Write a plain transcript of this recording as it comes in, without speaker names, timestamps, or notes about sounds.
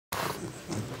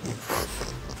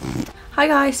Hi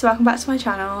guys, so welcome back to my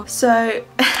channel. So,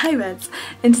 hi Reds.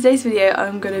 In today's video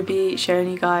I'm going to be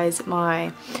showing you guys my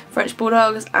French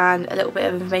Bulldogs and a little bit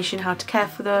of information how to care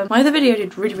for them. My other video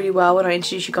did really well when I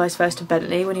introduced you guys first to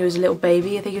Bentley when he was a little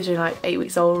baby. I think he was only like 8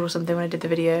 weeks old or something when I did the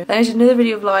video. Then I did another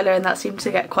video of Lila and that seemed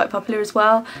to get quite popular as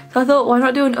well. So I thought, why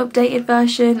not do an updated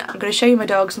version? I'm going to show you my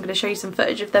dogs, I'm going to show you some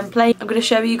footage of them playing. I'm going to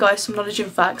show you guys some knowledge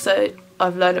and facts that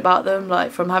I've learned about them, like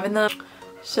from having them.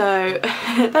 So,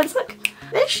 that's like,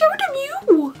 let's show them you.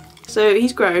 So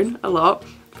he's grown a lot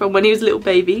from when he was a little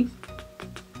baby.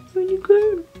 When you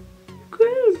grown.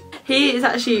 He is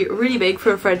actually really big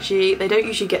for a Frenchie. They don't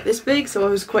usually get this big, so I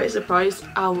was quite surprised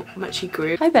how much he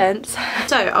grew. Hi Bence.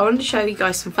 So I wanted to show you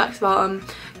guys some facts about him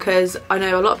because I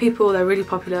know a lot of people, they're really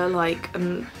popular, like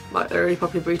they're a really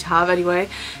popular breed to have anyway.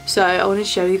 So I wanted to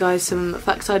show you guys some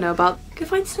facts I know about. Go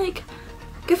find Snake.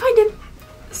 Go find him.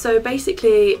 So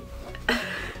basically,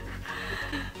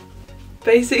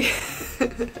 it's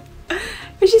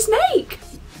your snake.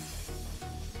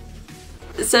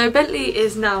 So Bentley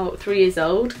is now 3 years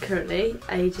old currently.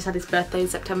 He just had his birthday in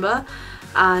September,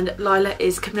 and Lila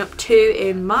is coming up 2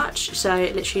 in March, so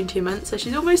literally in 2 months. So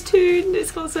she's almost 2 and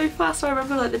it's gone so fast. I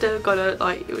remember like the day I got her,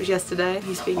 like it was yesterday.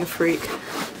 He's being a freak.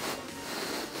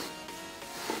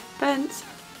 Bence.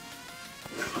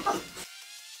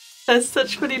 They're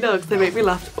such funny dogs, they make me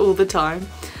laugh all the time.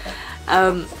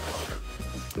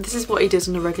 This is what he does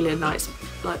on a regular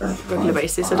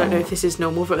basis. I don't know if this is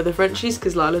normal for other Frenchies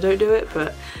because Lila don't do it,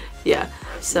 but yeah.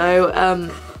 So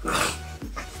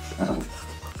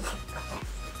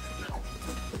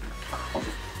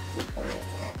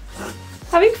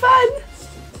having fun.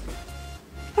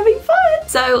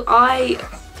 So I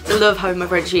love having my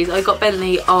Frenchies. I got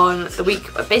Bentley on the week,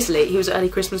 basically he was an early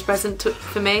Christmas present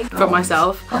for me from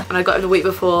myself, and I got him the week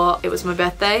before it was my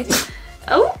birthday.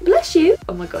 Oh, bless you.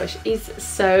 Oh my gosh, he's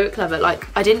so clever. Like,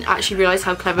 I didn't actually realise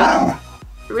how clever.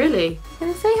 Really?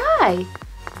 Gonna say hi?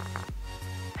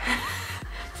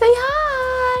 Say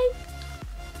hi!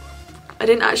 I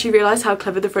didn't actually realise how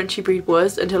clever the Frenchie breed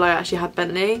was until I actually had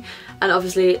Bentley. And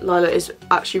obviously Lila is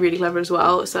actually really clever as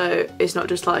well, so it's not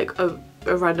just like a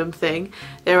random thing.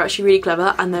 They're actually really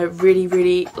clever, and they're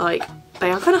really like, they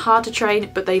are kind of hard to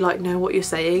train, but they like know what you're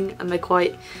saying, and they're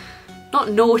quite, not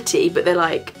naughty, but they're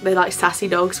like sassy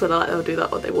dogs where they'll do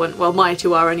that what they want. Well, my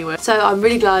 2 are anyway. So I'm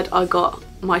really glad I got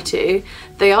my 2.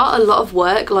 They are a lot of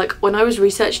work. Like when I was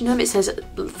researching them, it says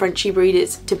Frenchie breed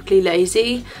is typically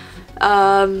lazy.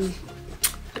 I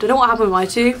don't know what happened with my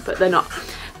 2, but they're not.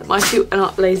 My 2 are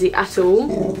not lazy at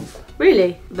all.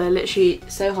 Really. They're literally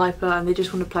so hyper and they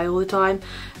just want to play all the time.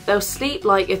 They'll sleep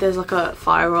like if there's like a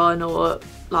fire on or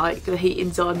like the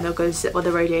heating's on, they'll go and sit by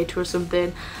the radiator or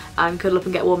something and cuddle up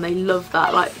and get warm. They love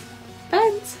that. Like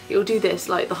Benz, he'll do this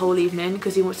like the whole evening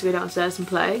because he wants to go downstairs and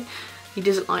play. He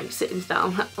doesn't like sitting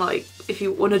down. Like if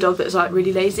you want a dog that's like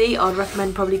really lazy, I'd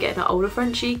recommend probably getting an older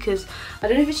Frenchie, because I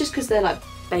don't know if it's just because they're like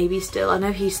babies still. I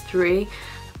know he's 3,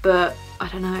 but I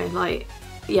don't know, like,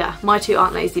 yeah, my 2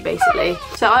 aren't lazy basically.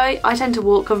 So I tend to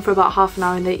walk them for about half an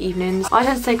hour in the evenings. I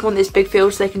tend to take them on this big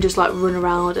field so they can just like run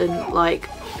around and like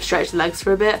stretch the legs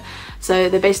for a bit. So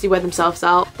they basically wear themselves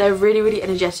out. They're really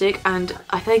energetic, and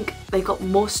I think they got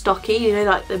more stocky, you know,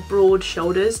 like the broad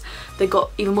shoulders. They got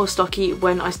even more stocky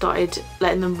when I started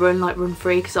letting them run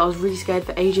free, because I was really scared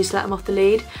for ages to let them off the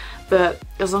lead. But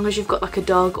as long as you've got like a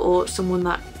dog or someone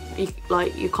that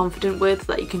you're confident with,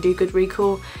 that you can do good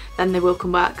recall, then they will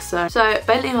come back. So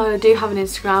Bentley and I do have an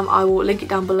Instagram. I will link it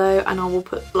down below, and I will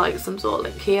put like some sort of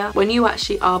link here. When you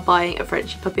actually are buying a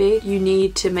Frenchie puppy, you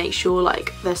need to make sure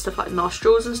like their stuff like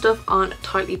nostrils and stuff aren't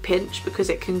tightly pinched, because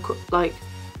it can like,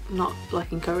 not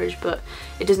like encourage, but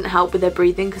it doesn't help with their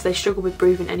breathing, because they struggle with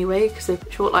breathing anyway because they're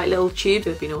short like little tubes.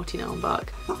 They'd be naughty now. I'm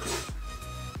back.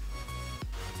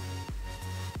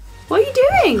 What are you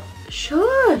doing?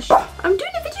 Shush! I'm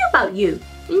doing a video about you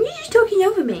and you're just talking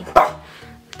over me.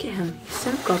 Look at him, he's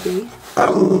so gobby.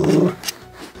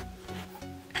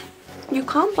 You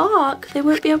can't bark, they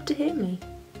won't be able to hear me.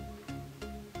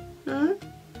 Hmm?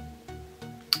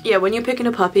 Yeah, when you're picking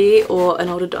a puppy or an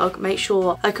older dog, make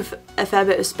sure like a fair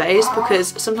bit of space,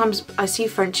 because sometimes I see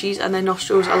Frenchies and their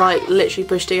nostrils are like literally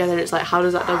pushed together, and it's like, how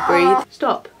does that dog breathe?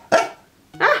 Stop. Ah!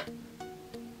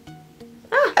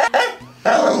 Ah!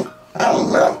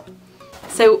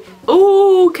 So,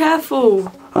 oh,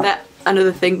 careful. That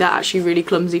another thing, they're actually really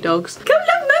clumsy dogs. Come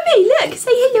look, mummy, look,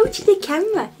 say hello to the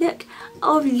camera. Look.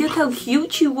 Oh, look how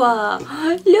cute you are.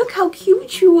 Look how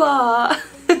cute you are.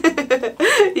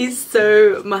 He's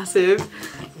so massive.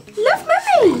 Love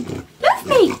mummy. Love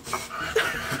me.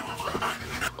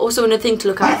 Also, another thing to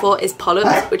look out for is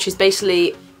polyps, which is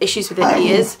basically issues with their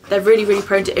ears. They're really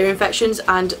prone to ear infections,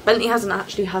 and Bentley hasn't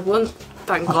actually had one,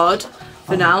 thank God,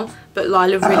 for now. But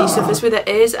Lila really suffers with her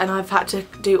ears, and I've had to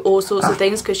do all sorts of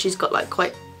things because she's got like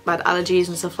quite bad allergies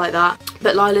and stuff like that.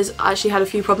 But Lila's actually had a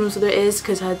few problems with her ears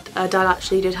because her dad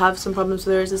actually did have some problems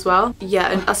with her ears as well.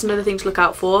 Yeah, and that's another thing to look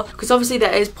out for, because obviously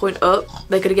their ears point up,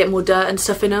 they're going to get more dirt and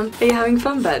stuff in them. Are you having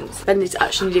fun, Ben? Ben needs to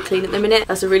actually need to clean at the minute.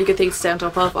 That's a really good thing to stay on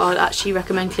top of. I'd actually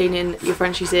recommend cleaning your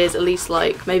Frenchie's ears at least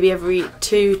like maybe every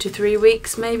 2 to 3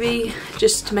 weeks maybe,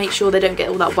 just to make sure they don't get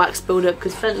all that wax build up,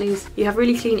 because Bentley's, you have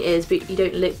really clean ears but you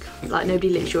don't lick, like nobody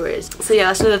licks your ears. So yeah,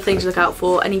 that's another thing to look out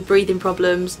for. Any breathing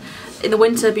problems. In the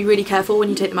winter, be really careful when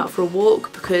you take them out for a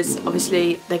walk, because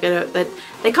obviously they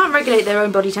can't regulate their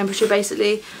own body temperature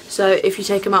basically. So if you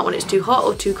take them out when it's too hot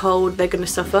or too cold, they're going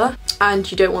to suffer, and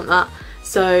you don't want that.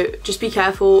 So just be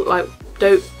careful, like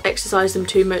don't exercise them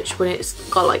too much when it's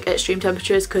got like extreme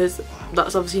temperatures, because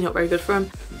that's obviously not very good for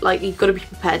them. Like you've got to be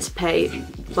prepared to pay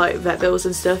like vet bills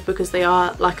and stuff, because they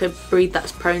are like a breed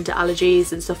that's prone to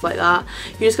allergies and stuff like that.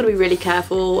 You just got to be really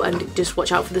careful and just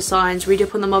watch out for the signs, read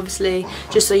up on them obviously,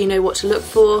 just so you know what to look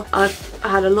for. I've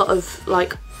had a lot of,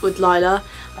 like with Lila,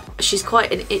 she's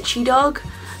quite an itchy dog,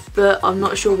 but I'm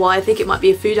not sure why. I think it might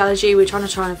be a food allergy. We're trying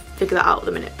to figure that out at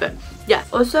the minute, but yeah.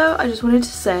 Also, I just wanted to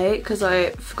say, because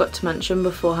I forgot to mention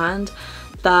beforehand,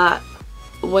 that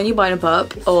when you're buying a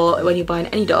pup or when you're buying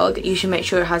any dog, you should make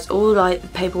sure it has all like the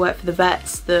paperwork for the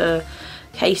vets, the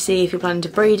KC if you're planning to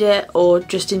breed it, or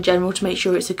just in general to make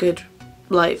sure it's a good,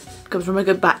 like comes from a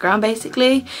good background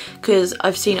basically, because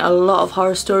I've seen a lot of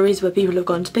horror stories where people have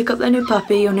gone to pick up their new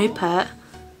puppy or new pet.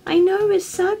 I know, it's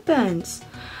sad, Bens.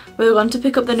 They've gone to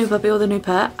pick up their new puppy or their new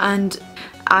pet, and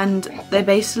they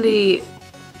basically,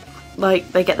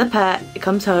 like, they get the pet, it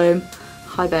comes home,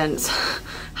 hi Bens,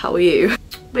 how are you?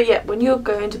 But yeah, when you're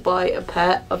going to buy a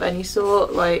pet of any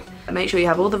sort, like make sure you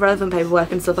have all the relevant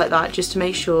paperwork and stuff like that, just to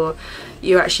make sure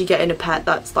you're actually getting a pet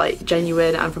that's like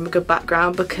genuine and from a good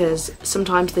background, because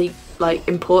sometimes they like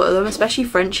import them, especially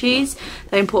Frenchies.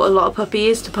 They import a lot of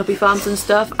puppies to puppy farms and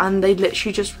stuff, and they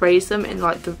literally just raise them in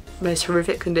like the most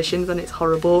horrific conditions, and it's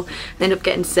horrible. They end up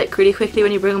getting sick really quickly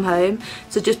when you bring them home.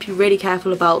 So just be really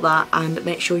careful about that, and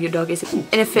make sure your dog is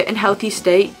in a fit and healthy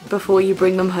state before you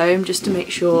bring them home, just to make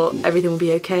sure everything will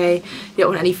be okay. You don't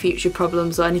want any future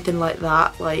problems or anything like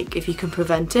that, like if you can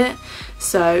prevent it.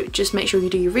 So just make sure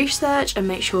you do your research and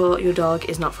make sure your dog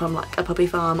is not from like a puppy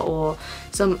farm or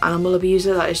some animal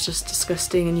abuser that is just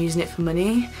disgusting and using it for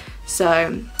money.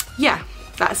 So yeah,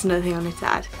 that's another thing I wanted to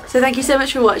add. So thank you so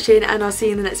much for watching, and I'll see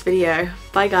you in the next video.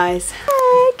 Bye guys.